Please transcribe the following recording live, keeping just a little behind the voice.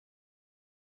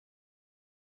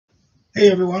Hey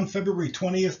everyone, February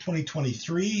 20th,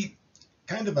 2023.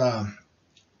 Kind of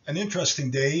an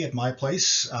interesting day at my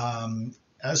place.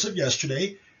 As of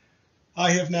yesterday,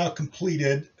 I have now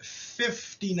completed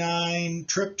 59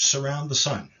 trips around the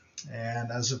sun.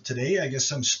 And as of today, I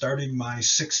guess I'm starting my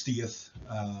 60th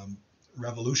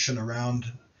revolution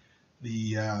around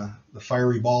the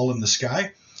fiery ball in the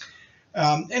sky.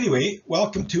 Anyway,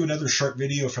 welcome to another short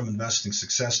video from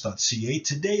investingsuccess.ca.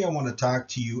 Today I want to talk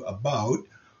to you about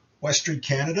Western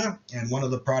Canada and one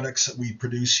of the products that we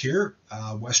produce here,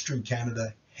 Western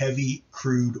Canada heavy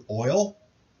crude oil.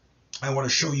 I want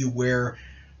to show you where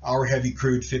our heavy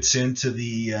crude fits into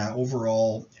the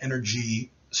overall energy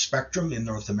spectrum in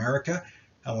North America.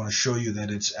 I want to show you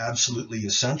that it's absolutely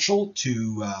essential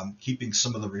to keeping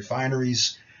some of the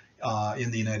refineries in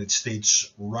the United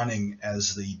States running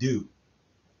as they do.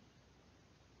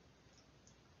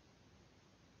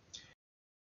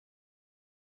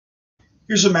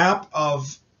 Here's a map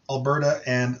of Alberta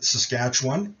and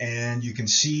Saskatchewan, and you can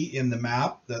see in the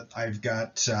map that I've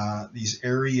got these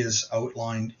areas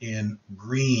outlined in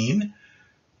green.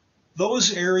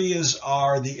 Those areas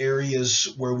are the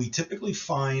areas where we typically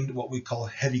find what we call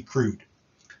heavy crude.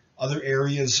 Other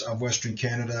areas of Western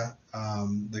Canada,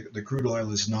 the crude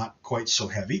oil is not quite so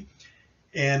heavy.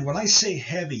 And when I say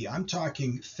heavy, I'm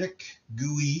talking thick,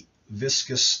 gooey,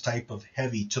 viscous type of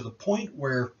heavy, to the point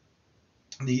where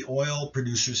the oil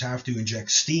producers have to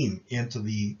inject steam into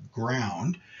the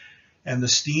ground, and the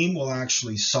steam will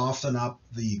actually soften up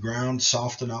the ground,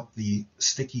 soften up the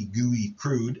sticky, gooey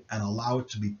crude, and allow it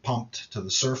to be pumped to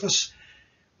the surface.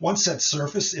 Once at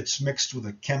surface, it's mixed with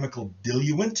a chemical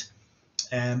diluent,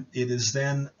 and it is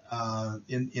then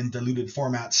in diluted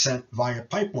format sent via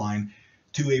pipeline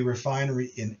to a refinery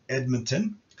in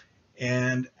Edmonton.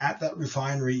 And at that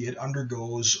refinery, it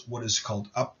undergoes what is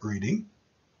called upgrading.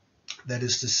 That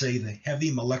is to say, the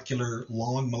heavy molecular,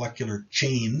 long molecular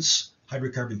chains,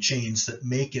 hydrocarbon chains that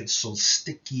make it so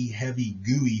sticky, heavy,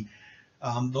 gooey,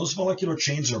 those molecular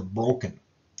chains are broken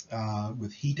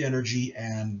with heat energy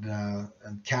and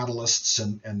catalysts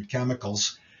and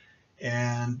chemicals.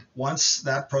 And once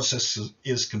that process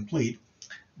is complete,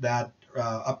 that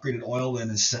upgraded oil then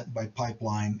is sent by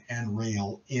pipeline and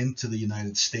rail into the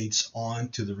United States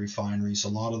onto the refineries, a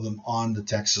lot of them on the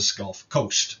Texas Gulf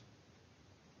Coast.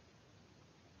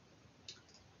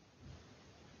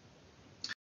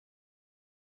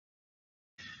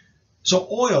 So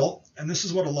oil, and this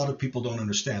is what a lot of people don't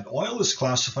understand, oil is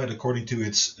classified according to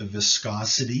its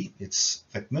viscosity, its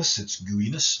thickness, its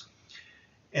gooiness,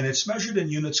 and it's measured in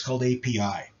units called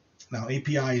API. Now,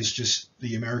 API is just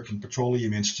the American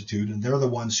Petroleum Institute, and they're the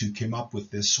ones who came up with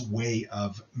this way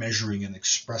of measuring and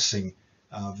expressing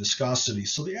viscosity.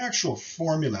 So the actual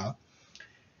formula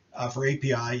for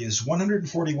API is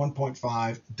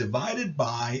 141.5 divided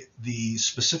by the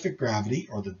specific gravity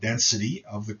or the density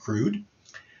of the crude.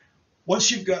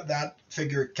 Once you've got that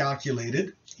figure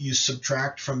calculated, you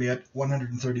subtract from it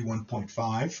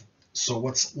 131.5. So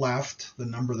what's left, the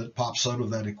number that pops out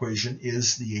of that equation,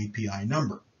 is the API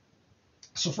number.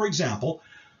 So for example,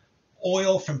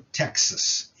 oil from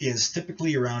Texas is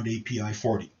typically around API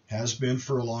 40. Has been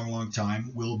for a long, long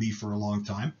time, will be for a long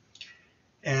time.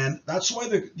 And that's why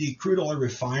the crude oil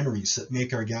refineries that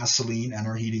make our gasoline and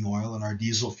our heating oil and our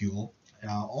diesel fuel,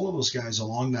 all of those guys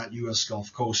along that US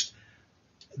Gulf Coast,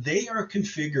 they are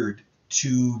configured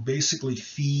to basically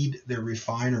feed their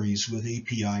refineries with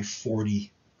API 40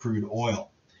 crude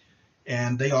oil.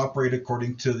 And they operate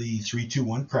according to the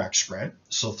 3-2-1 crack spread.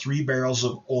 So 3 barrels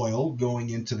of oil going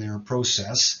into their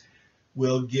process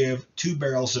will give 2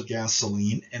 barrels of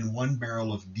gasoline and 1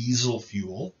 barrel of diesel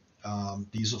fuel.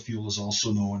 Diesel fuel is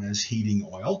also known as heating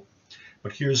oil.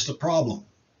 But here's the problem.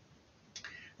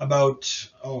 About,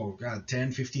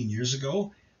 10, 15 years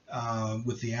ago,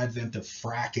 with the advent of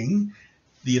fracking,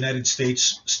 the United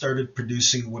States started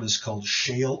producing what is called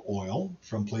shale oil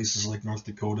from places like North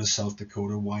Dakota, South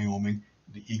Dakota, Wyoming,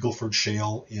 the Eagle Ford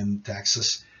Shale in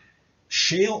Texas.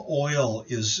 Shale oil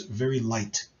is very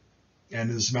light,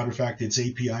 and as a matter of fact, its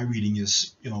API reading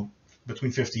is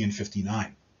between 50 and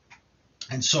 59.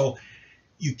 And so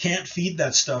you can't feed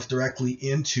that stuff directly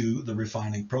into the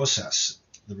refining process.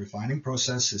 The refining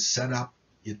process is set up,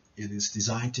 it is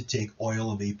designed to take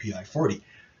oil of API 40.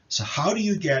 So how do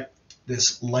you get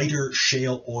this lighter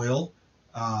shale oil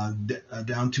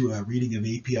down to a reading of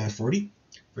API 40?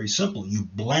 Very simple. You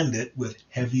blend it with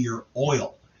heavier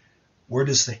oil. Where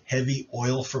does the heavy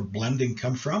oil for blending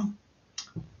come from?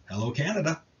 Hello,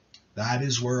 Canada. That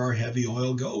is where our heavy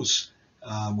oil goes.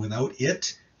 Without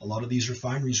it, a lot of these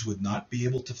refineries would not be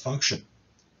able to function.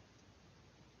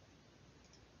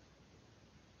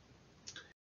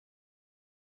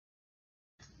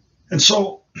 And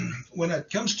so when it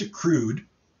comes to crude,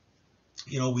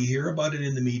 we hear about it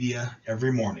in the media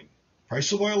every morning.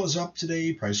 Price of oil is up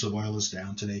today, price of oil is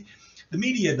down today. The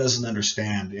media doesn't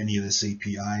understand any of this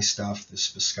API stuff,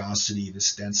 this viscosity,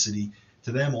 this density.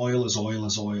 To them, oil is oil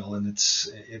is oil, and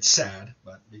it's sad,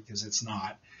 but because it's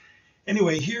not.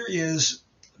 Anyway, here is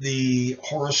the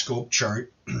horoscope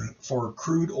chart for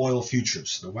crude oil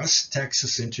futures, the West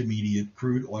Texas Intermediate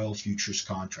crude oil futures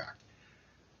contract.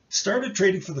 Started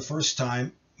trading for the first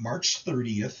time March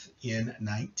 30th in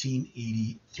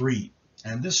 1983.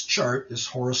 And this chart, this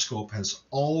horoscope, has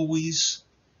always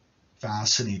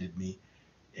fascinated me.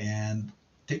 And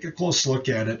take a close look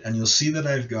at it, and you'll see that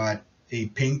I've got a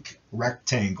pink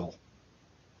rectangle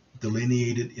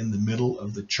delineated in the middle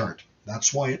of the chart.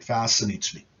 That's why it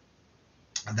fascinates me.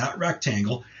 And that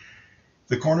rectangle,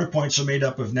 the corner points are made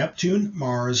up of Neptune,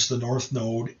 Mars, the North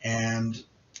Node, and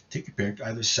take a pick,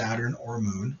 either Saturn or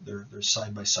Moon. They're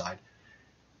side by side.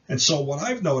 And so what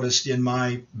I've noticed in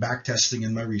my backtesting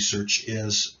and my research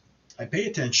is I pay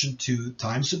attention to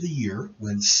times of the year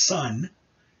when Sun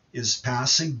is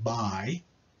passing by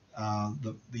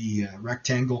the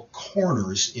rectangle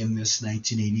corners in this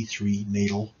 1983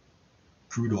 natal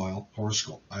crude oil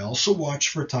horoscope. I also watch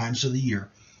for times of the year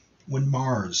when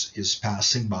Mars is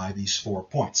passing by these 4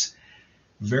 points.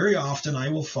 Very often I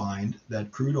will find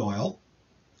that crude oil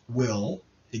will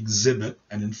exhibit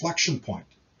an inflection point,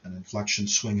 an inflection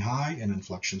swing high, an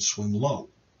inflection swing low.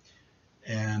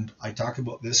 And I talk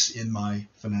about this in my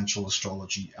Financial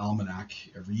Astrology Almanac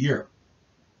every year.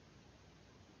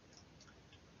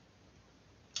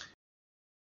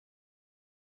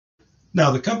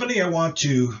 Now, the company I want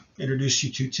to introduce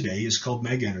you to today is called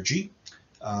MEG Energy,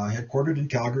 headquartered in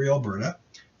Calgary, Alberta.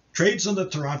 Trades on the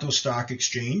Toronto Stock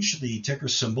Exchange. The ticker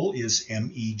symbol is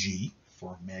MEG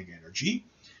for MEG Energy.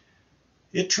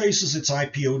 It traces its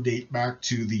IPO date back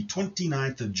to the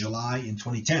 29th of July in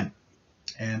 2010.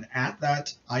 And at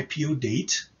that IPO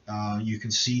date, you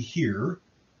can see here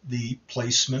the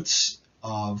placements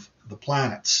of the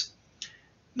planets.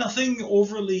 Nothing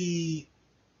overly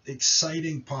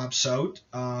exciting pops out,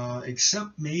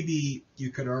 except maybe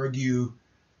you could argue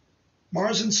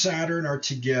Mars and Saturn are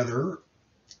together,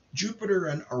 Jupiter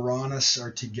and Uranus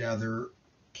are together,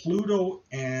 Pluto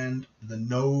and the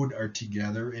node are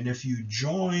together, and if you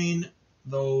join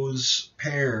those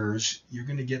pairs, you're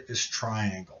going to get this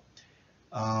triangle.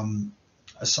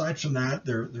 Aside from that,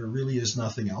 there really is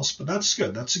nothing else, but that's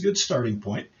good. That's a good starting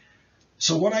point.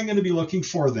 So what I'm going to be looking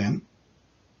for then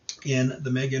in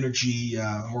the MEG Energy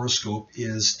horoscope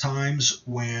is times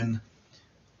when,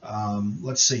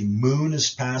 let's say, Moon is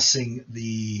passing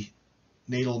the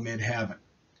natal midheaven.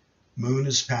 Moon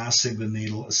is passing the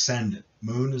natal ascendant.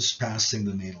 Moon is passing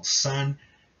the natal sun.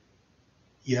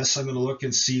 Yes, I'm going to look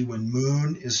and see when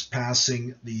Moon is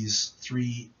passing these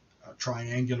 3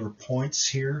 triangular points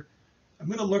here. I'm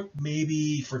going to look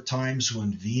maybe for times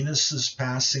when Venus is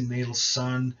passing natal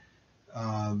sun.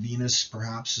 Venus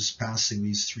perhaps is passing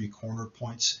these 3 corner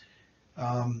points.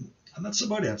 And that's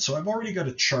about it. So I've already got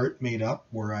a chart made up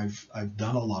where I've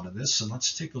done a lot of this. And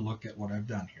let's take a look at what I've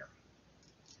done here.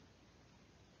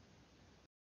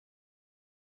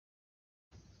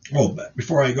 Oh, but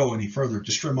before I go any further,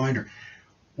 just a reminder,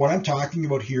 what I'm talking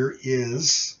about here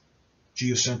is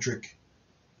geocentric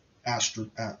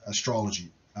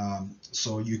astrology.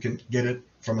 So you can get it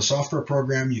from a software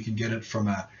program, you can get it from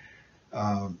a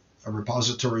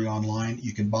repository online,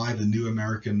 you can buy the New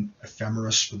American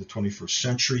Ephemeris for the 21st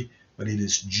century, but it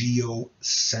is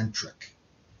geocentric.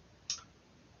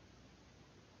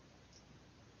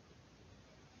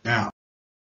 Now,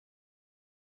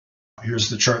 here's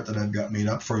the chart that I've got made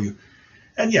up for you.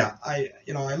 And yeah, I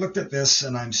looked at this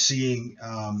and I'm seeing,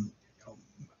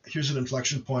 here's an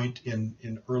inflection point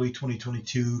in early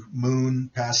 2022,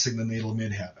 Moon passing the natal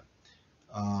midheaven.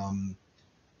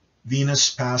 Venus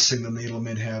passing the natal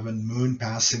midheaven, Moon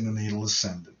passing the natal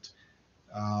ascendant.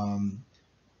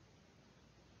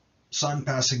 Sun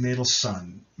passing natal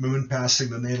sun, Moon passing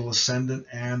the natal ascendant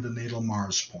and the natal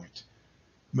Mars point.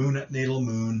 Moon at natal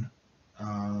Moon,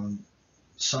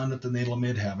 Sun at the natal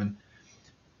midheaven.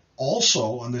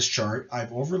 Also on this chart,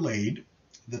 I've overlaid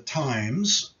the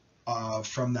times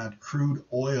from that crude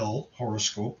oil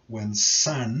horoscope when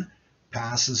Sun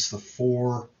passes the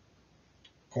 4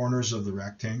 corners of the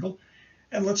rectangle.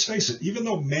 And let's face it, even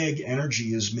though MEG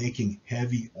Energy is making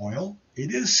heavy oil,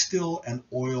 it is still an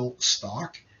oil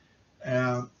stock.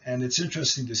 And it's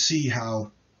interesting to see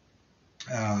how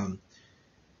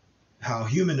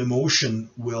human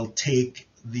emotion will take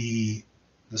the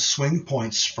swing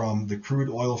points from the crude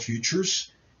oil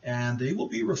futures, and they will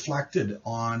be reflected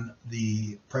on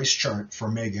the price chart for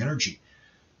MEG Energy.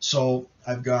 So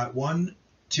I've got 1,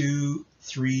 2,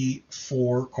 3,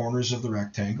 4 corners of the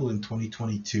rectangle in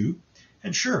 2022.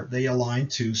 And sure, they align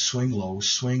to swing low,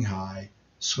 swing high,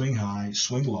 swing high,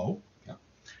 swing low. Yeah.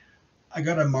 I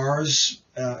got a Mars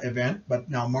event, but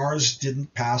now Mars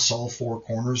didn't pass all 4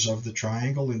 corners of the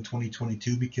triangle in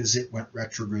 2022 because it went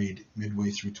retrograde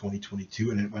midway through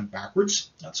 2022 and it went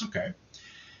backwards. That's okay.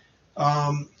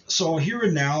 So here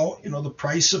and now, the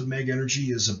price of MEG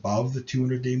Energy is above the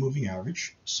 200-day moving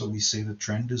average. So we say the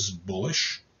trend is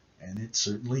bullish, and it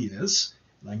certainly is.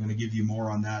 And I'm going to give you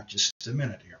more on that just a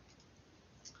minute here.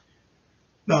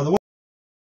 Now, the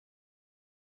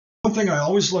one thing I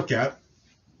always look at,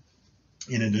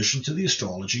 in addition to the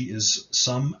astrology, is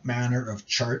some manner of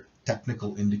chart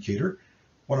technical indicator.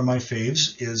 One of my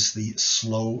faves is the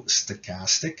slow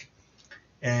stochastic.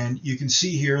 And you can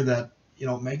see here that,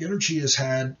 MEG Energy has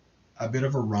had a bit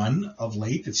of a run of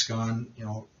late. It's gone,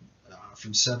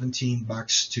 from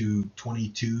 $17 to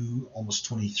 22, almost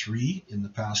 23 in the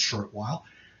past short while.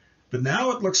 But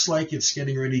now it looks like it's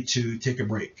getting ready to take a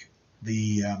break.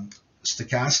 The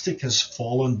stochastic has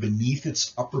fallen beneath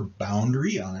its upper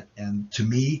boundary on it, and to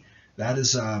me, that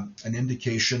is an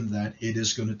indication that it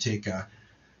is going to take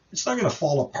it's not going to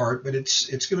fall apart, but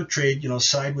it's going to trade,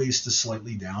 sideways to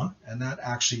slightly down, and that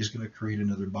actually is going to create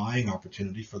another buying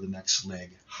opportunity for the next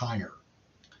leg higher.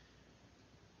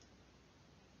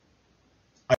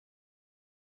 I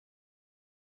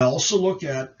also look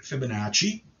at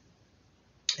Fibonacci,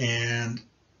 and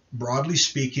broadly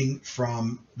speaking,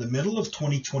 from the middle of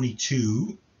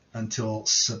 2022 until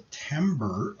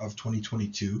September of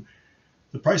 2022,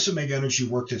 the price of MEG Energy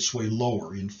worked its way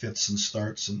lower in fits and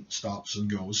starts and stops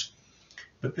and goes.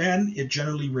 But then it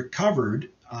generally recovered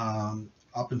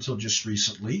up until just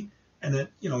recently. And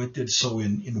it did so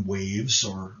in waves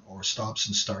or stops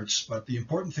and starts. But the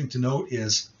important thing to note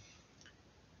is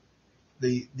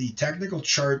the technical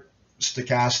chart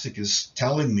stochastic is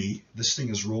telling me this thing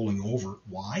is rolling over.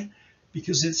 Why?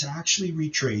 Because it's actually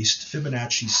retraced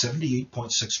Fibonacci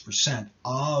 78.6%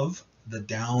 of the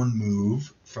down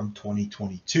move from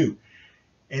 2022.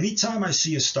 Anytime I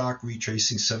see a stock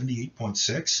retracing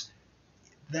 78.6,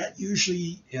 that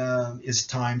usually is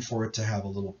time for it to have a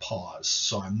little pause.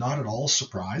 So I'm not at all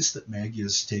surprised that MEG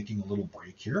is taking a little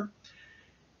break here.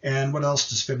 And what else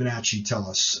does Fibonacci tell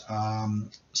us?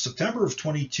 September of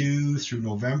 22 through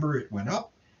November, it went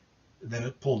up, then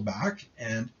it pulled back,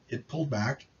 and it pulled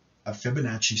back a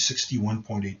Fibonacci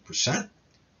 61.8%.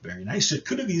 Very nice. It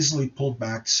could have easily pulled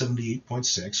back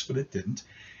 78.6, but it didn't.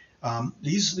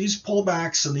 These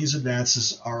pullbacks and these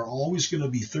advances are always going to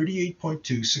be 38.2,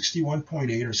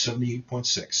 61.8, or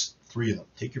 78.6. 3 of them.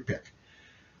 Take your pick.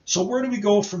 So where do we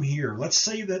go from here? Let's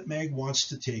say that MEG wants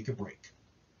to take a break.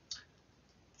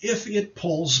 If it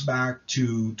pulls back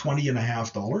to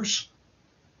 $20.50,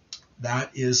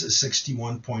 that is a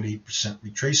 61.8%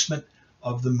 retracement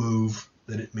of the move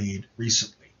that it made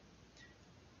recently.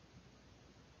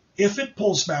 If it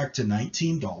pulls back to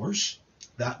 $19,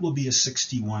 that will be a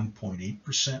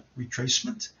 61.8%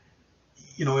 retracement.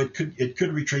 It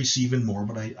could retrace even more,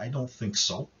 but I don't think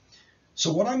so.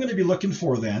 So what I'm going to be looking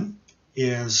for then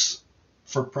is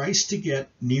for price to get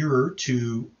nearer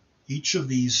to each of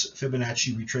these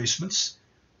Fibonacci retracements.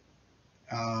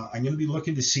 I'm going to be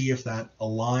looking to see if that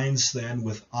aligns then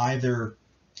with either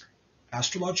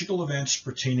astrological events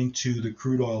pertaining to the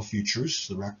crude oil futures,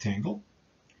 the rectangle,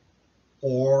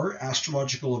 or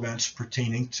astrological events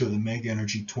pertaining to the MEG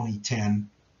Energy 2010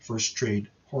 first trade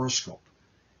horoscope.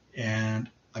 And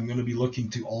I'm going to be looking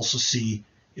to also see,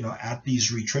 at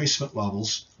these retracement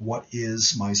levels, what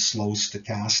is my slow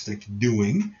stochastic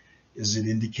doing? Is it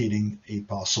indicating a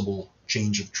possible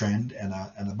change of trend and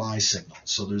a buy signal?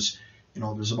 So there's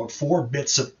about 4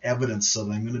 bits of evidence that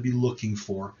I'm going to be looking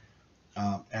for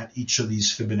at each of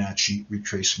these Fibonacci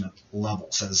retracement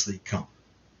levels as they come.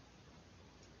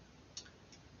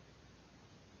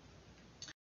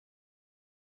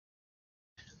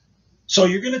 So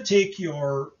you're going to take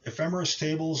your ephemeris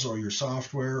tables or your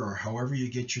software or however you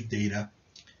get your data,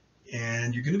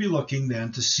 and you're going to be looking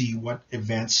then to see what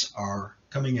events are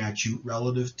coming at you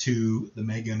relative to the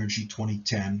MEG Energy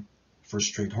 2010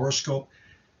 first trade horoscope.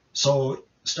 So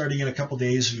starting in a couple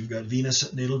days, we've got Venus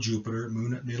at natal Jupiter,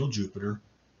 Moon at natal Jupiter.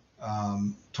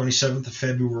 27th of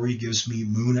February gives me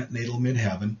Moon at natal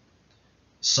midheaven,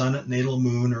 Sun at natal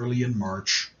Moon early in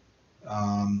March.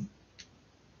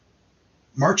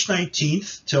 March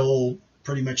 19th till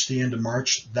pretty much the end of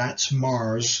March, that's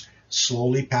Mars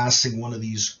slowly passing one of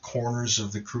these corners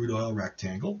of the crude oil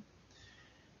rectangle.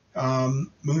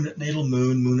 Moon at natal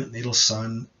Moon, Moon at natal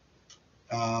Sun.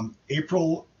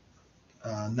 April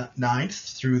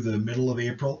 9th through the middle of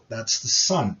April, that's the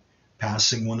sun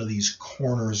passing one of these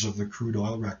corners of the crude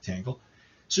oil rectangle.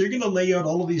 So you're going to lay out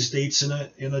all of these dates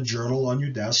in a journal on your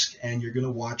desk, and you're going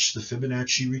to watch the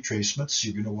Fibonacci retracements.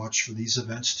 You're going to watch for these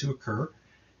events to occur.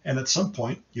 And at some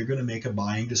point, you're going to make a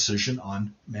buying decision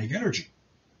on MEG Energy.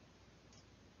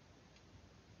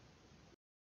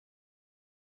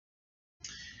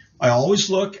 I always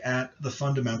look at the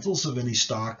fundamentals of any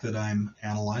stock that I'm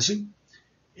analyzing.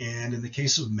 And in the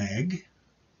case of MEG,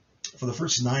 for the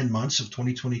first 9 months of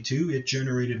 2022, it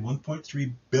generated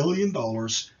 $1.3 billion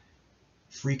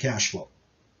free cash flow.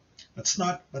 That's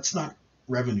not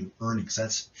revenue, earnings.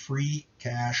 That's free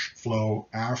cash flow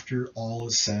after all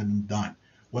is said and done.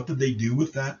 What did they do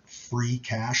with that free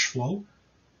cash flow?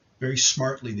 Very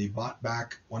smartly, they bought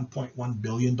back $1.1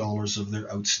 billion of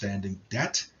their outstanding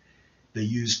debt. They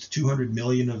used $200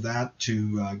 million of that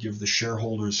to give the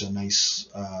shareholders a nice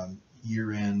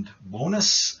year-end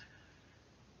bonus.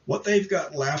 What they've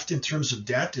got left in terms of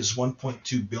debt is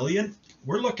 $1.2 billion.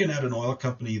 We're looking at an oil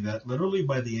company that literally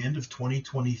by the end of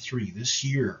 2023, this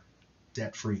year,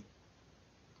 debt-free.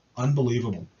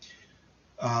 Unbelievable.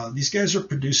 These guys are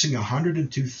producing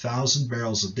 102,000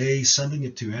 barrels a day, sending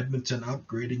it to Edmonton,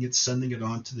 upgrading it, sending it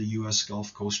on to the U.S.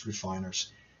 Gulf Coast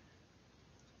refiners.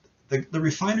 The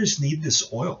refiners need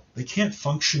this oil. They can't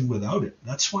function without it.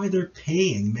 That's why they're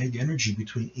paying MEG Energy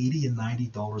between $80 and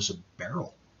 $90 a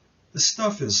barrel. This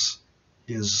stuff is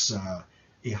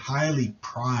a highly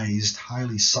prized,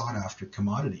 highly sought-after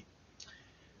commodity.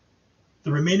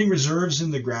 The remaining reserves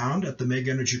in the ground at the MEG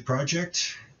Energy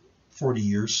project, 40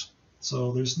 years.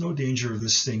 So there's no danger of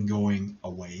this thing going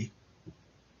away.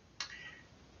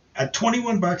 At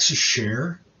 21 bucks a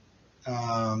share,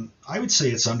 I would say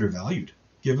it's undervalued,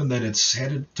 given that it's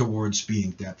headed towards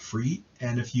being debt-free.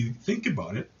 And if you think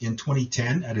about it, in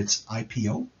 2010 at its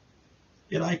IPO,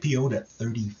 it IPO'd at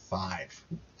 35.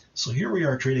 So here we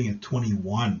are trading at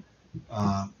 21.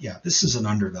 Yeah, this is an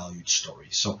undervalued story.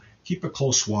 So keep a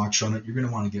close watch on it. You're going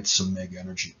to want to get some MEG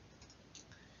Energy.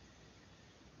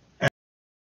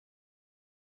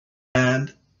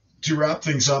 And to wrap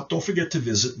things up, don't forget to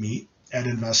visit me at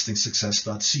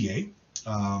investingsuccess.ca.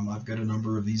 I've got a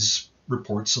number of these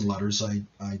reports and letters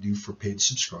I do for paid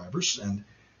subscribers, and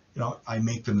I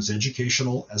make them as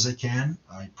educational as I can.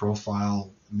 I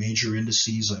profile major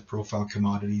indices, I profile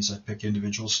commodities, I pick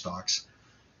individual stocks.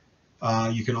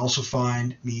 You can also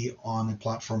find me on a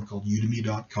platform called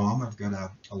udemy.com. I've got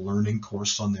a learning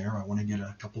course on there. I want to get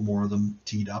a couple more of them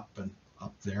teed up and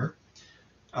up there.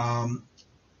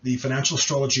 The Financial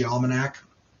Astrology Almanac,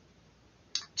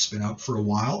 it's been out for a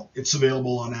while. It's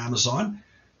available on Amazon.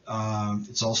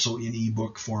 It's also in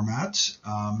ebook format.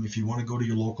 If you want to go to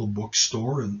your local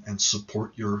bookstore and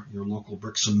support your local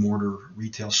bricks and mortar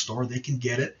retail store, they can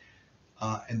get it,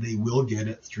 and they will get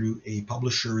it through a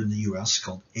publisher in the US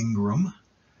called Ingram.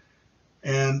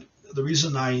 And the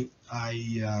reason I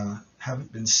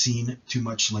haven't been seen too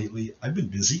much lately, I've been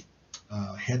busy,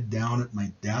 head down at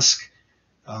my desk.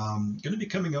 Going to be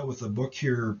coming out with a book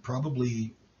here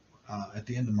probably at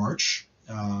the end of March.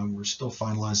 We're still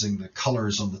finalizing the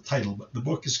colors on the title, but the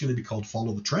book is going to be called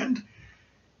Follow the Trend.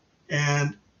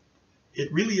 And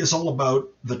it really is all about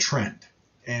the trend.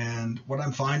 And what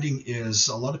I'm finding is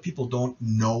a lot of people don't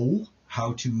know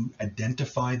how to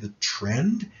identify the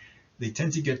trend. They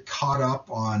tend to get caught up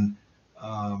on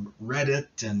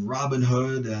Reddit and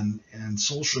Robinhood and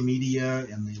social media,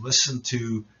 and they listen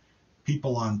to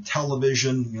people on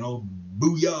television,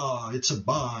 booyah, it's a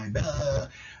buy. Blah.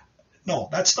 No,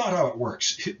 that's not how it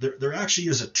works. There actually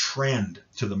is a trend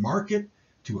to the market,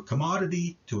 to a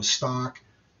commodity, to a stock.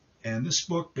 And this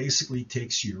book basically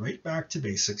takes you right back to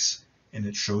basics, and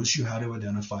it shows you how to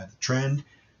identify the trend.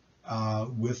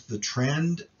 With the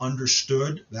trend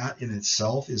understood, that in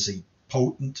itself is a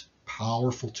potent,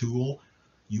 powerful tool.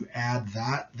 You add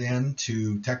that then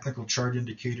to technical chart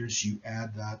indicators. You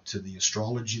add that to the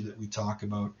astrology that we talk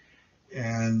about.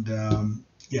 And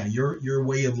yeah, your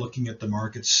way of looking at the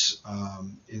markets,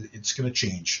 it's going to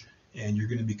change, and you're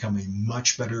going to become a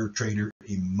much better trader,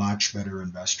 a much better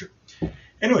investor.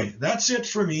 Anyway, that's it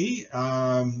for me.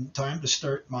 Time to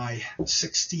start my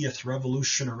 60th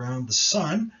revolution around the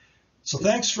sun. So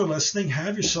thanks for listening.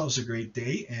 Have yourselves a great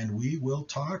day, and we will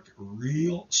talk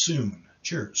real soon.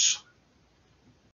 Cheers.